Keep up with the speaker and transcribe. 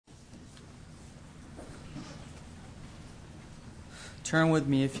Turn with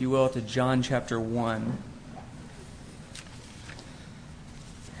me, if you will, to John chapter 1.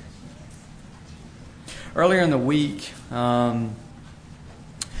 Earlier in the week,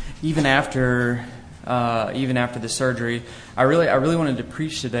 even after the surgery, I really wanted to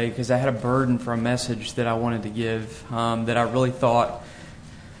preach today because I had a burden for a message that I wanted to give that I really thought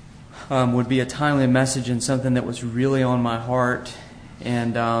would be a timely message and something that was really on my heart.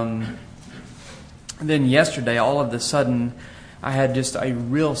 And then yesterday, all of a sudden, I had just a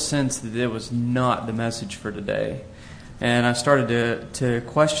real sense that it was not the message for today. And I started to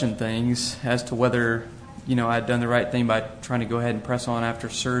question things as to whether, I had done the right thing by trying to go ahead and press on after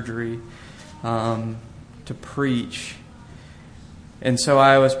surgery to preach. And so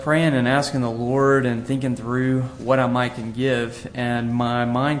I was praying and asking the Lord and thinking through what I might can give. And my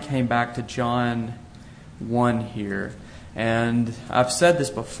mind came back to John 1 here. And I've said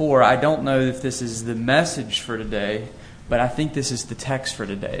this before, I don't know if this is the message for today, but I think this is the text for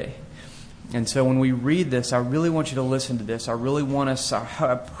today. And so when we read this, I really want you to listen to this.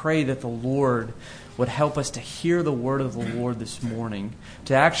 I pray that the Lord would help us to hear the word of the Lord this morning,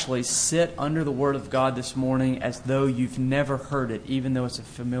 to actually sit under the word of God this morning as though you've never heard it, even though it's a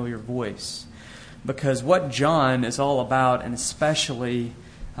familiar voice. Because what John is all about, and especially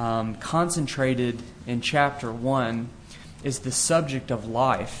concentrated in chapter 1, is the subject of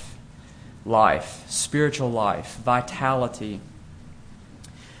life, spiritual life, vitality.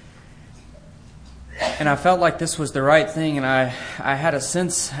 And I felt like this was the right thing, and I had a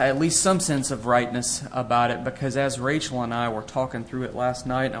sense, at least some sense of rightness about it, because as Rachel and I were talking through it last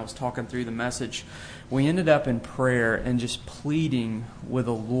night, and I was talking through the message, we ended up in prayer and just pleading with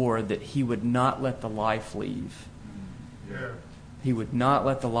the Lord that He would not let the life leave. Yeah. He would not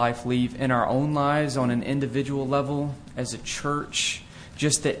let the life leave in our own lives on an individual level, as a church,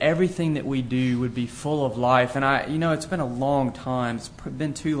 just that everything that we do would be full of life. And it's been a long time, it's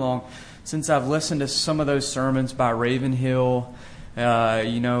been too long since I've listened to some of those sermons by Ravenhill,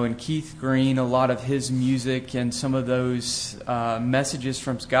 and Keith Green, a lot of his music, and some of those messages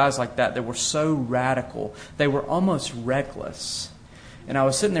from guys like that were so radical. They were almost reckless. And I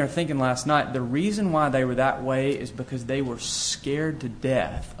was sitting there thinking last night, the reason why they were that way is because they were scared to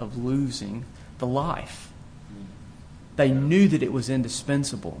death of losing the life. They knew that it was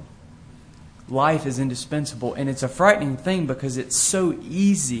indispensable. Life is indispensable, and it's a frightening thing because it's so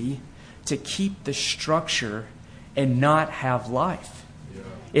easy to keep the structure and not have life. Yeah.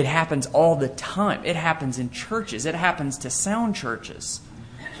 It happens all the time. It happens in churches. It happens to sound churches.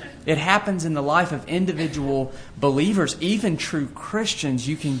 It happens in the life of individual believers, even true Christians.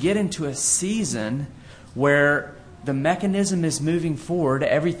 You can get into a season where the mechanism is moving forward,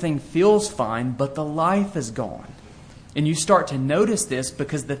 everything feels fine, but the life is gone. And you start to notice this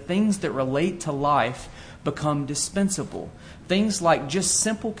because the things that relate to life become dispensable. Things like just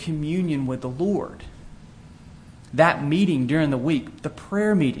simple communion with the Lord. That meeting during the week, the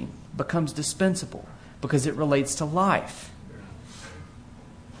prayer meeting, becomes dispensable because it relates to life.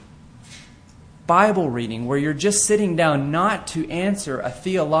 Bible reading, where you're just sitting down not to answer a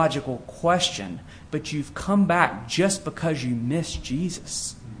theological question, but you've come back just because you miss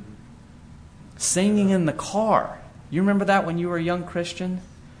Jesus. Singing in the car. You remember that when you were a young Christian?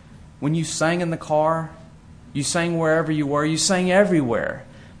 When you sang in the car, you sang wherever you were, you sang everywhere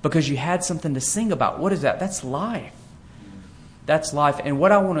because you had something to sing about. What is that? That's life. That's life. And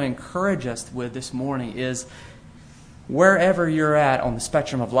what I want to encourage us with this morning is wherever you're at on the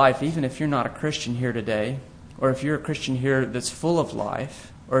spectrum of life, even if you're not a Christian here today, or if you're a Christian here that's full of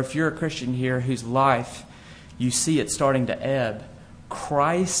life, or if you're a Christian here whose life, you see it starting to ebb,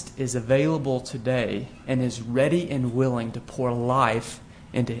 Christ is available today and is ready and willing to pour life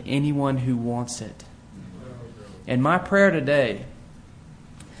into anyone who wants it. And my prayer today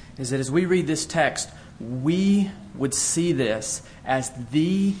is that as we read this text, we would see this as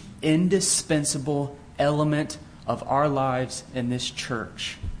the indispensable element of our lives in this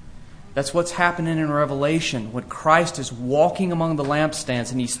church. That's what's happening in Revelation when Christ is walking among the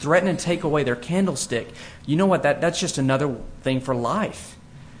lampstands and He's threatening to take away their candlestick. You know what? That's just another thing for life.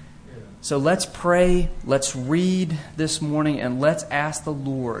 So let's pray, let's read this morning, and let's ask the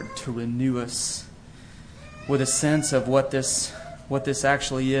Lord to renew us with a sense of what this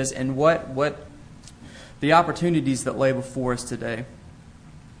actually is and what the opportunities that lay before us today.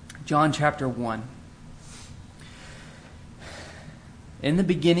 John chapter 1. In the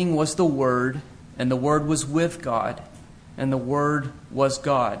beginning was the Word, and the Word was with God, and the Word was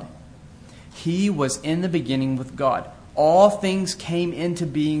God. He was in the beginning with God. All things came into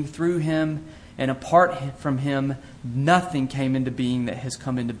being through Him, and apart from Him, nothing came into being that has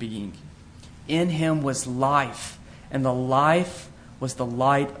come into being. In Him was life, and the life was the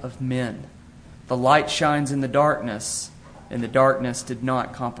light of men. The light shines in the darkness, and the darkness did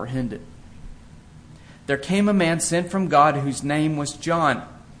not comprehend it. There came a man sent from God whose name was John.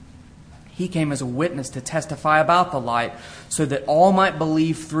 He came as a witness to testify about the light, so that all might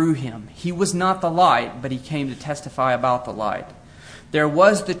believe through him. He was not the light, but he came to testify about the light. There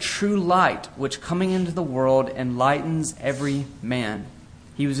was the true light, which coming into the world enlightens every man.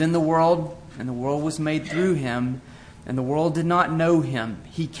 He was in the world, and the world was made through him, and the world did not know him.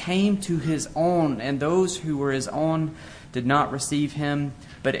 He came to his own, and those who were his own did not receive him.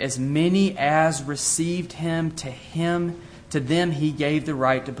 But as many as received him, to them he gave the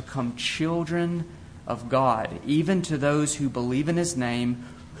right to become children of God, even to those who believe in his name,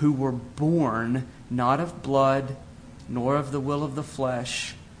 who were born not of blood, nor of the will of the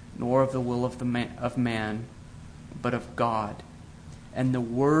flesh, nor of the will of man, but of God. And the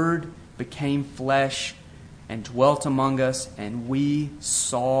Word became flesh and dwelt among us, and we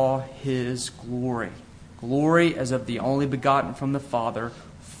saw his glory. Glory as of the only begotten from the Father,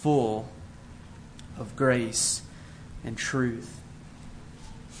 full of grace and truth.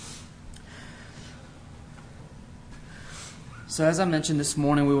 So as I mentioned this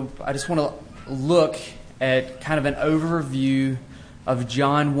morning, I just want to look at kind of an overview of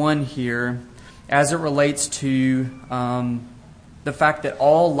John 1 here as it relates to the fact that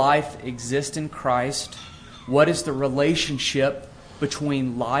all life exists in Christ. What is the relationship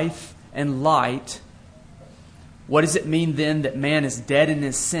between life and light? What does it mean then that man is dead in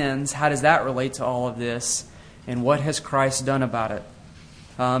his sins? How does that relate to all of this? And what has Christ done about it?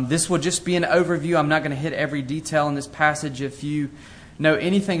 This will just be an overview. I'm not going to hit every detail in this passage. If you know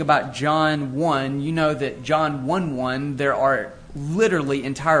anything about John 1, you know that John 1:1, there are literally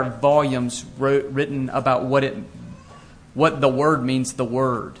entire volumes written about what the word means, the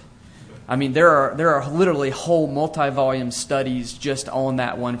Word. I mean, there are literally whole multi-volume studies just on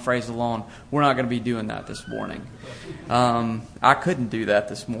that one phrase alone. We're not going to be doing that this morning. I couldn't do that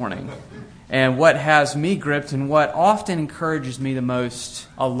this morning. And what has me gripped and what often encourages me the most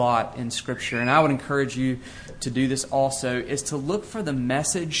a lot in Scripture, and I would encourage you to do this also, is to look for the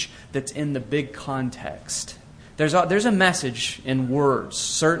message that's in the big context. There's a message in words.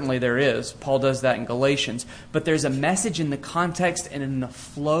 Certainly there is. Paul does that in Galatians. But there's a message in the context and in the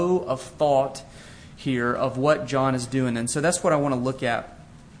flow of thought here of what John is doing. And so that's what I want to look at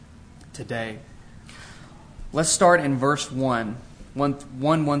today. Let's start in verse 1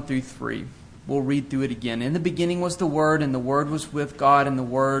 through 3. We'll read through it again. In the beginning was the Word, and the Word was with God, and the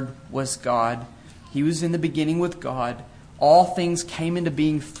Word was God. He was in the beginning with God. All things came into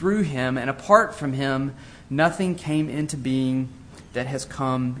being through him, and apart from him, nothing came into being that has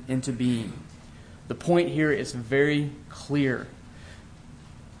come into being. The point here is very clear.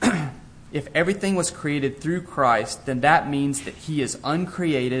 If everything was created through Christ, then that means that he is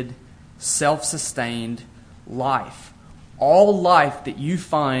uncreated, self-sustained life. All life that you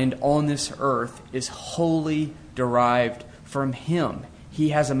find on this earth is wholly derived from him. He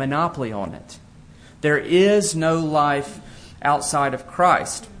has a monopoly on it. There is no life outside of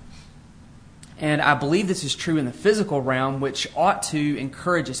Christ. And I believe this is true in the physical realm, which ought to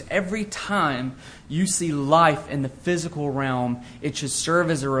encourage us. Every time you see life in the physical realm, it should serve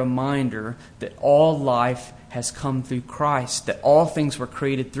as a reminder that all life has come through Christ, that all things were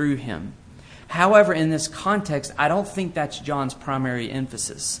created through him. However, in this context, I don't think that's John's primary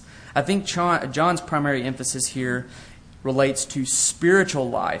emphasis. I think John's primary emphasis here relates to spiritual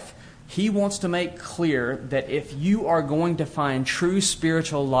life. He wants to make clear that if you are going to find true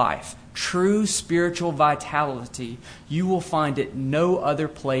spiritual life, true spiritual vitality, you will find it no other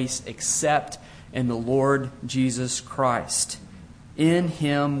place except in the Lord Jesus Christ. In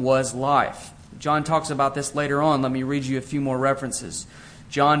him was life. John talks about this later on. Let me read you a few more references.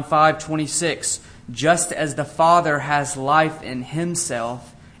 John 5:26, just as the Father has life in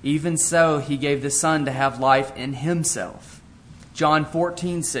himself, even so he gave the Son to have life in himself. John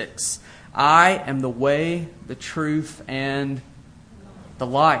 14:6, I am the way, the truth, and the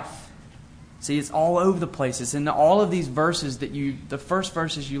life. See, it's all over the place. It's in all of these verses the first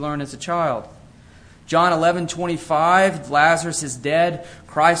verses you learn as a child. John 11:25, Lazarus is dead.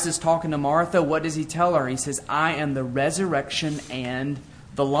 Christ is talking to Martha. What does he tell her? He says, I am the resurrection and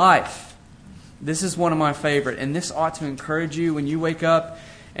the life. This is one of my favorite, and this ought to encourage you when you wake up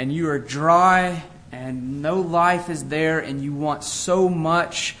and you are dry and no life is there and you want so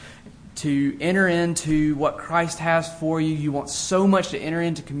much to enter into what Christ has for you. You want so much to enter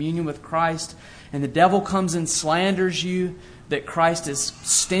into communion with Christ, and the devil comes and slanders you that Christ is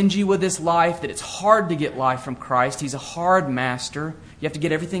stingy with his life, that it's hard to get life from Christ. He's a hard master. You have to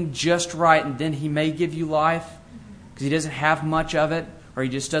get everything just right, and then he may give you life. because he doesn't have much of it, or he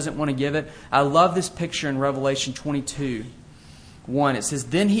just doesn't want to give it. I love this picture in Revelation 22:1. It says,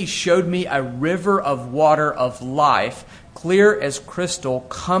 "Then he showed me a river of water of life, clear as crystal,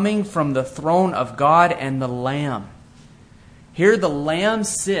 coming from the throne of God and the Lamb." Here the Lamb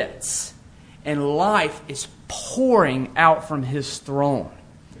sits, and life is pouring out from his throne.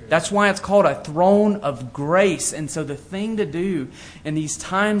 That's why it's called a throne of grace. And so the thing to do in these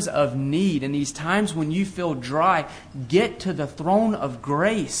times of need, in these times when you feel dry, get to the throne of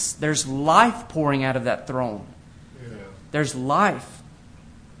grace. There's life pouring out of that throne. Yeah. There's life.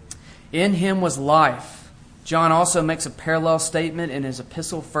 In him was life. John also makes a parallel statement in his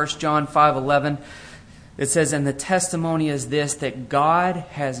epistle, 1 John 5:11. It says, "And the testimony is this, that God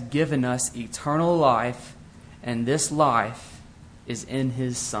has given us eternal life, and this life is in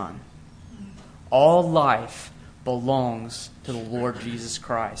his Son." All life belongs to the Lord Jesus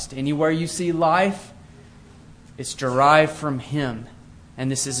Christ. Anywhere you see life, it's derived from him. And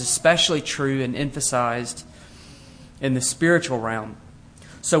this is especially true and emphasized in the spiritual realm.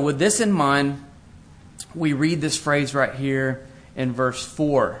 So with this in mind, we read this phrase right here in verse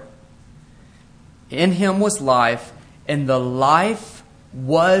 4. "In him was life, and the life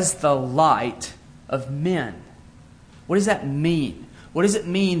was the light of men." What does that mean? What does it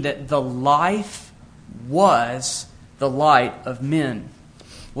mean that the life was the light of men?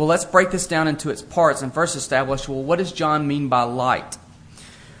 Well, let's break this down into its parts and first establish, well, what does John mean by light?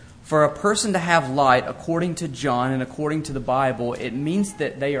 For a person to have light, according to John and according to the Bible, it means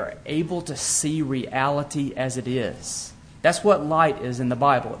that they are able to see reality as it is. That's what light is in the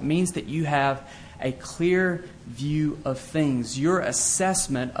Bible. It means that you have a clear view of things. Your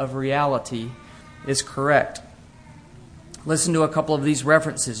assessment of reality is correct. Listen to a couple of these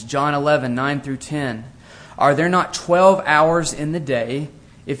references. John 11:9-10. "Are there not 12 hours in the day?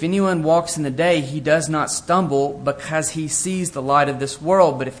 If anyone walks in the day, he does not stumble because he sees the light of this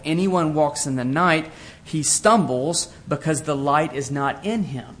world. But if anyone walks in the night, he stumbles because the light is not in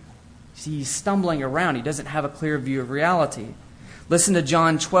him." See, he's stumbling around. He doesn't have a clear view of reality. Listen to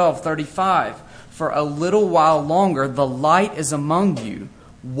John 12:35. "For a little while longer the light is among you.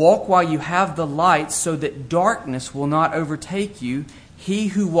 Walk while you have the light, so that darkness will not overtake you. He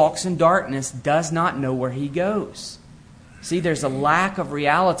who walks in darkness does not know where he goes." See, there's a lack of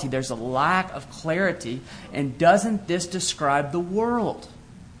reality. There's a lack of clarity. And doesn't this describe the world?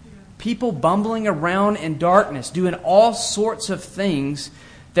 People bumbling around in darkness, doing all sorts of things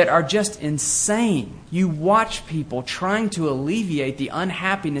that are just insane. You watch people trying to alleviate the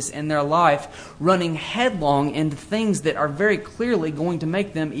unhappiness in their life, running headlong into things that are very clearly going to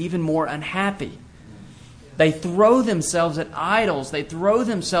make them even more unhappy. They throw themselves at idols. They throw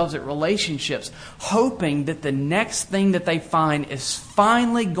themselves at relationships, hoping that the next thing that they find is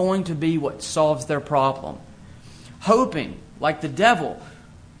finally going to be what solves their problem. Hoping, like the devil,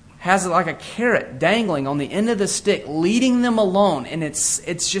 has like a carrot dangling on the end of the stick, leading them along, and it's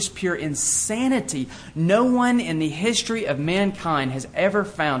just pure insanity. No one in the history of mankind has ever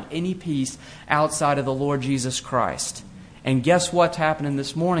found any peace outside of the Lord Jesus Christ. And guess what's happening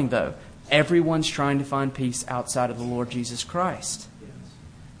this morning, though? Everyone's trying to find peace outside of the Lord Jesus Christ.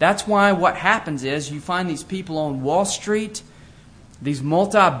 That's why what happens is you find these people on Wall Street, these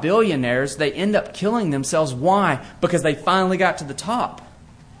multi-billionaires, they end up killing themselves. Why? Because they finally got to the top.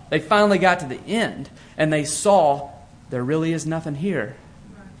 They finally got to the end, and they saw there really is nothing here.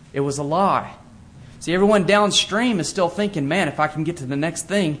 It was a lie. See, everyone downstream is still thinking, man, if I can get to the next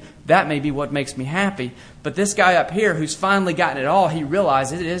thing, that may be what makes me happy. But this guy up here who's finally gotten it all, he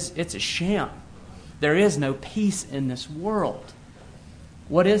realizes it's a sham. There is no peace in this world.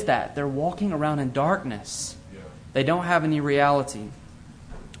 What is that? They're walking around in darkness. They don't have any reality.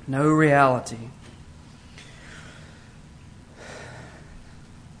 No reality.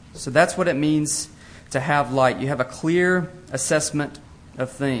 So that's what it means to have light. You have a clear assessment of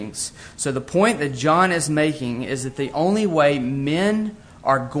things. So the point that John is making is that the only way men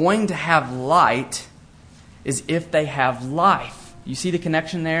are going to have light is if they have life. You see the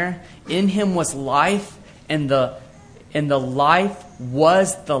connection there? In him was life, and the life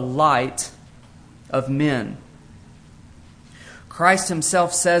was the light of men. Christ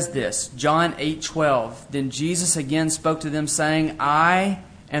himself says this, John 8:12. Then Jesus again spoke to them, saying, "I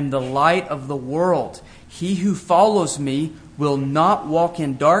am the light of the world. He who follows me will not walk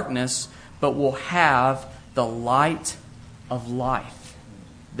in darkness, but will have the light of life."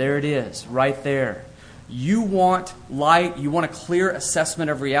 There it is, right there. You want light. You want a clear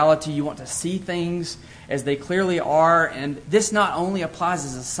assessment of reality. You want to see things as they clearly are. And this not only applies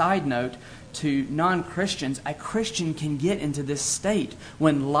as a side note to non-Christians. A Christian can get into this state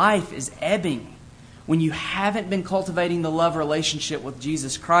when life is ebbing, when you haven't been cultivating the love relationship with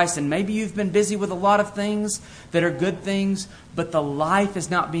Jesus Christ, and maybe you've been busy with a lot of things that are good things, but the life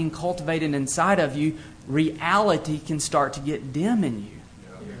is not being cultivated inside of you, reality can start to get dim in you.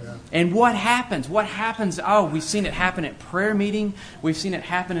 And what happens? What happens? Oh, we've seen it happen at prayer meeting. We've seen it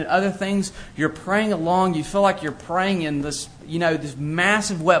happen at other things. You're praying along. You feel like you're praying in this, this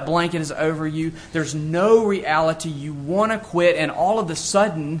massive wet blanket is over you. There's no reality. You want to quit. And all of a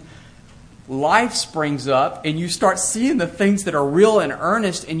sudden, life springs up and you start seeing the things that are real and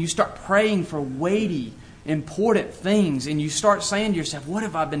earnest, and you start praying for weighty, important things. And you start saying to yourself, what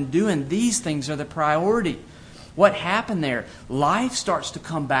have I been doing? These things are the priority. What happened there? Life starts to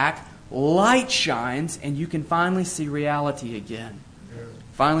come back, light shines, and you can finally see reality again.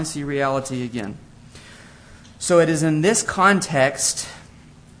 Finally see reality again. So it is in this context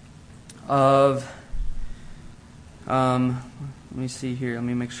of, let me see here, let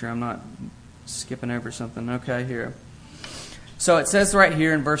me make sure I'm not skipping over something. Okay, here. So it says right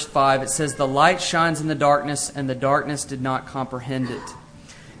here in verse 5, it says, the light shines in the darkness, and the darkness did not comprehend it.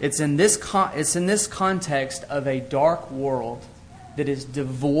 It's in this context of a dark world that is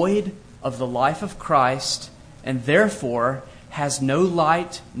devoid of the life of Christ and therefore has no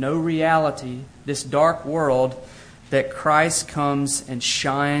light, no reality, this dark world, that Christ comes and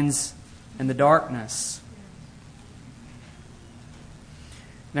shines in the darkness.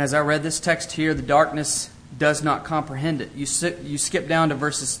 And as I read this text here, the darkness does not comprehend it. You skip down to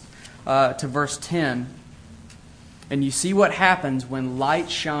verse 10. And you see what happens when light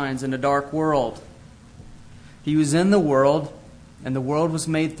shines in a dark world. He was in the world, and the world was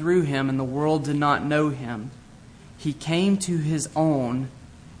made through him, and the world did not know him. He came to his own,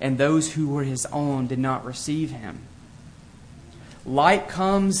 and those who were his own did not receive him. Light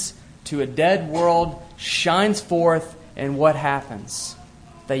comes to a dead world, shines forth, and what happens?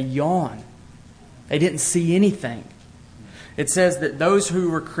 They yawn. They didn't see anything. It says that those who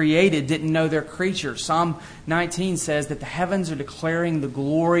were created didn't know their creature. Psalm 19 says that the heavens are declaring the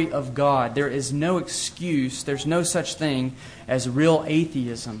glory of God. There is no excuse. There's no such thing as real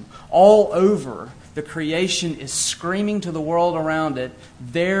atheism. All over, the creation is screaming to the world around it,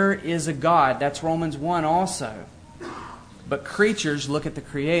 there is a God. That's Romans 1 also. But creatures look at the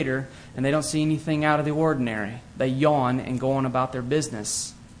Creator and they don't see anything out of the ordinary. They yawn and go on about their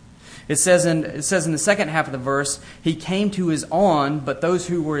business. It says in the second half of the verse, He came to His own, but those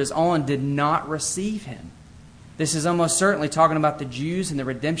who were His own did not receive Him. This is almost certainly talking about the Jews and the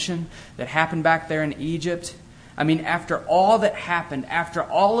redemption that happened back there in Egypt. I mean, after all that happened, after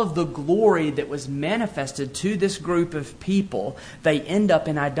all of the glory that was manifested to this group of people, they end up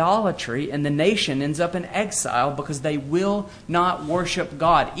in idolatry, and the nation ends up in exile because they will not worship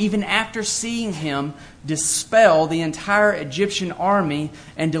God. Even after seeing Him dispel the entire Egyptian army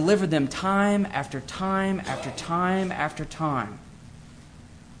and deliver them time after time after time after time.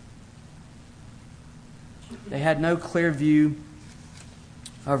 They had no clear view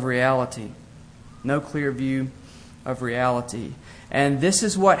of reality. No clear view of reality. And this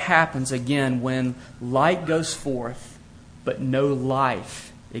is what happens again when light goes forth, but no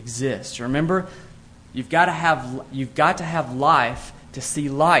life exists. Remember, you've got to have life to see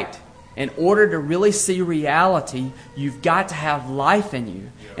light. In order to really see reality, you've got to have life in you.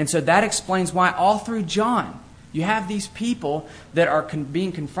 And so that explains why all through John, you have these people that are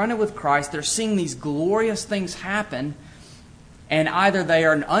being confronted with Christ. They're seeing these glorious things happen, and either they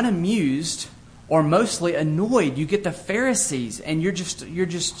are unamused or mostly annoyed. You get the Pharisees, and you're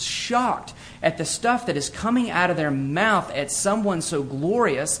just shocked at the stuff that is coming out of their mouth at someone so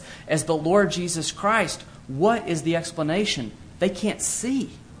glorious as the Lord Jesus Christ. What is the explanation? They can't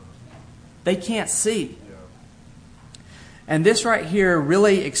see. They can't see. And this right here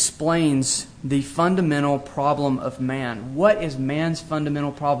really explains the fundamental problem of man. What is man's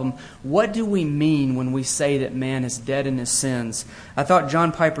fundamental problem? What do we mean when we say that man is dead in his sins? I thought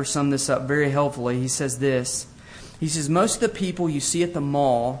John Piper summed this up very helpfully. He says this. He says, most of the people you see at the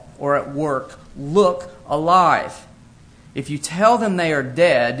mall or at work look alive. If you tell them they are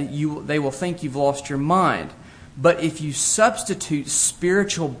dead, they will think you've lost your mind. But if you substitute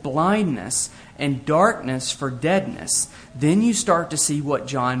spiritual blindness and darkness for deadness, then you start to see what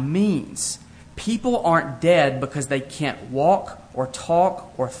John means. People aren't dead because they can't walk or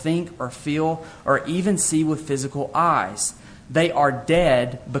talk or think or feel or even see with physical eyes. They are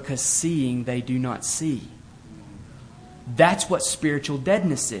dead because seeing they do not see. That's what spiritual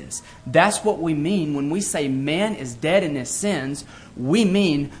deadness is. That's what we mean when we say man is dead in his sins. We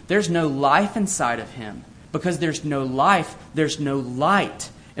mean there's no life inside of him. Because there's no life, there's no light.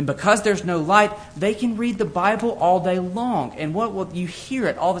 And because there's no light, they can read the Bible all day long. And you hear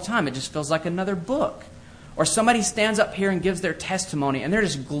it all the time. It just feels like another book. Or somebody stands up here and gives their testimony, and they're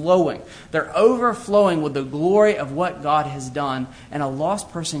just glowing. They're overflowing with the glory of what God has done. And a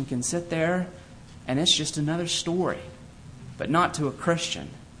lost person can sit there, and it's just another story. But not to a Christian.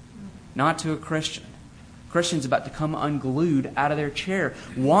 Not to a Christian. Christians about to come unglued out of their chair.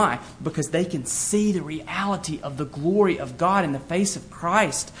 Why? Because they can see the reality of the glory of God in the face of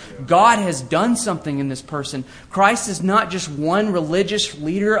Christ. God has done something in this person. Christ is not just one religious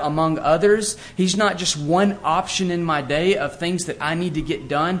leader among others. He's not just one option in my day of things that I need to get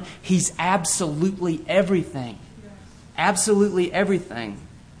done. He's absolutely everything. Absolutely everything.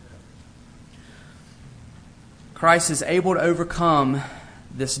 Christ is able to overcome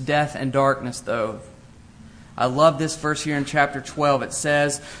this death and darkness, though. I love this verse here in chapter 12. It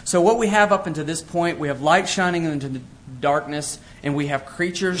says, so what we have up until this point, we have light shining into the darkness, and we have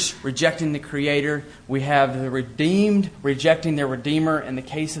creatures rejecting the Creator. We have the redeemed rejecting their Redeemer in the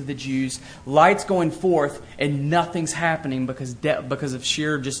case of the Jews. Light's going forth, and nothing's happening because of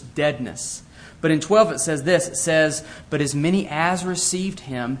sheer just deadness. But in 12 it says this, it says, but as many as received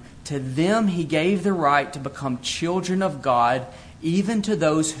Him, to them He gave the right to become children of God, even to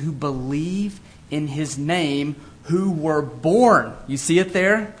those who believe in His name, who were born. You see it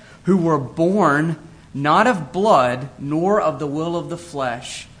there? Who were born not of blood, nor of the will of the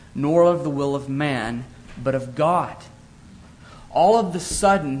flesh, nor of the will of man, but of God. All of the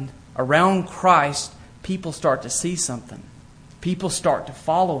sudden, around Christ, people start to see something. People start to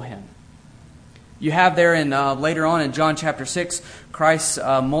follow Him. You have there later on in John chapter 6, Christ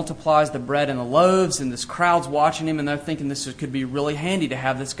multiplies the bread and the loaves, and this crowd's watching Him, and they're thinking this could be really handy to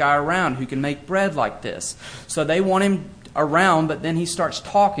have this guy around who can make bread like this. So they want Him around, but then He starts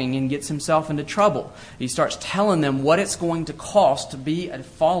talking and gets Himself into trouble. He starts telling them what it's going to cost to be a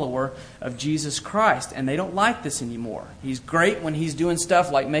follower of Jesus Christ, and they don't like this anymore. He's great when He's doing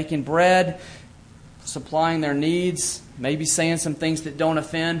stuff like making bread, supplying their needs, maybe saying some things that don't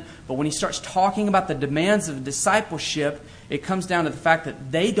offend. But when He starts talking about the demands of discipleship, it comes down to the fact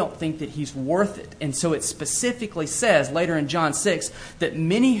that they don't think that He's worth it. And so it specifically says later in John 6 that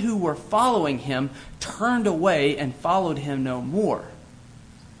many who were following Him turned away and followed Him no more.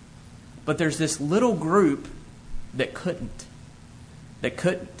 But there's this little group that couldn't.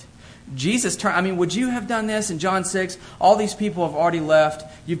 Jesus turned. Would you have done this in John 6? All these people have already left.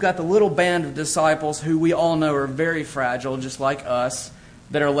 You've got the little band of disciples who we all know are very fragile, just like us,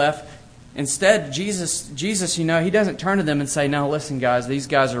 that are left. Instead, Jesus, He doesn't turn to them and say, "No, listen, guys, these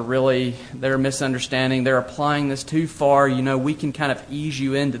guys they're misunderstanding. They're applying this too far. We can kind of ease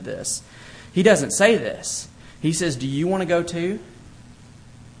you into this." He doesn't say this. He says, "Do you want to go too?"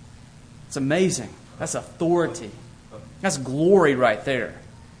 It's amazing. That's authority. That's glory right there.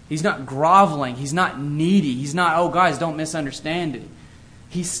 He's not groveling. He's not needy. He's not, "Oh, guys, don't misunderstand it."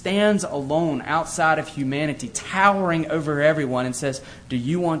 He stands alone outside of humanity, towering over everyone, and says, "Do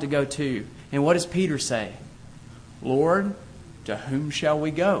you want to go too?" And what does Peter say? "Lord, to whom shall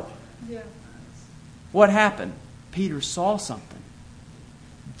we go?" Yeah. What happened? Peter saw something.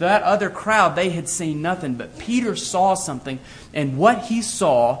 That other crowd, they had seen nothing, but Peter saw something, and what he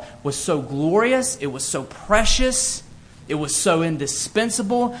saw was so glorious, it was so precious, it was so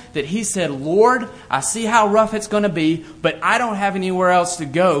indispensable that he said, "Lord, I see how rough it's going to be, but I don't have anywhere else to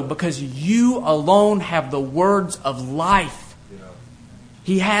go because You alone have the words of life." Yeah.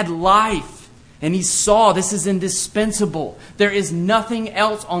 He had life, and he saw this is indispensable. There is nothing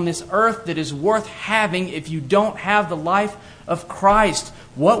else on this earth that is worth having if you don't have the life of Christ.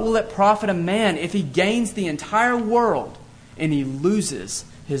 What will it profit a man if he gains the entire world and he loses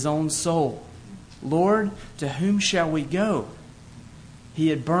his own soul? Lord, to whom shall we go? He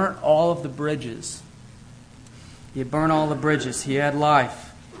had burnt all of the bridges. He had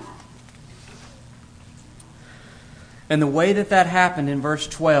life. And the way that happened in verse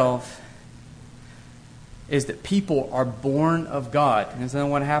 12 is that people are born of God. And isn't that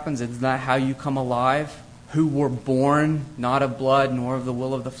what happens? Isn't that how you come alive? Who were born not of blood, nor of the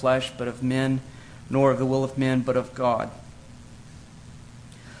will of the flesh, but of men, nor of the will of men, but of God.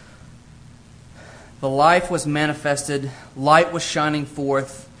 The life was manifested, light was shining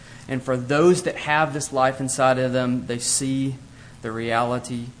forth, and for those that have this life inside of them, they see the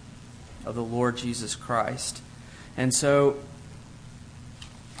reality of the Lord Jesus Christ. And so,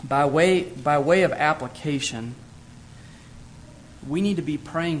 by way of application, we need to be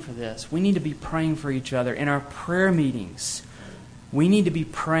praying for this. We need to be praying for each other. In our prayer meetings, we need to be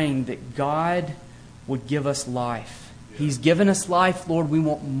praying that God would give us life. He's given us life, Lord. We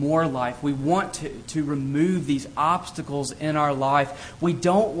want more life. We want to remove these obstacles in our life. We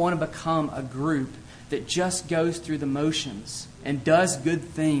don't want to become a group that just goes through the motions and does good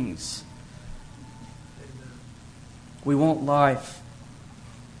things. We want life.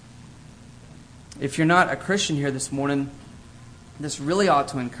 If you're not a Christian here this morning, this really ought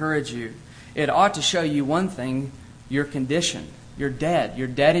to encourage you. It ought to show you one thing, your condition. You're dead. You're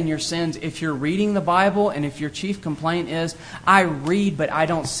dead in your sins. If you're reading the Bible and if your chief complaint is, I read but I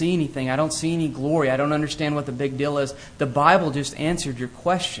don't see anything. I don't see any glory. I don't understand what the big deal is. The Bible just answered your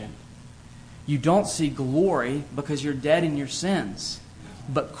question. You don't see glory because you're dead in your sins.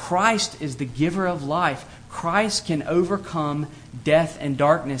 But Christ is the giver of life. Christ can overcome death and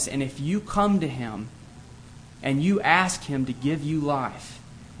darkness. And if you come to Him and you ask Him to give you life,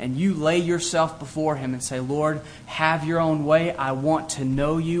 and you lay yourself before Him and say, Lord, have your own way. I want to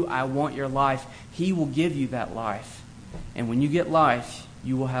know you. I want your life. He will give you that life. And when you get life,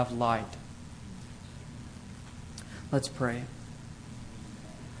 you will have light. Let's pray.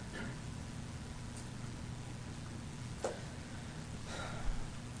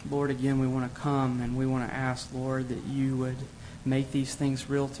 Lord, again, we want to come and we want to ask, Lord, that you would make these things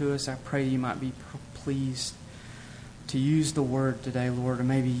real to us. I pray you might be pleased to use the word today, Lord, or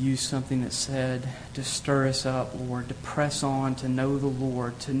maybe use something that's said to stir us up, Lord, to press on, to know the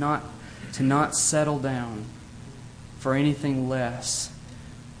Lord, to not settle down for anything less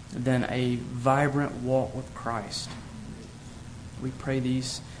than a vibrant walk with Christ. We pray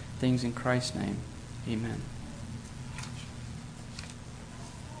these things in Christ's name. Amen.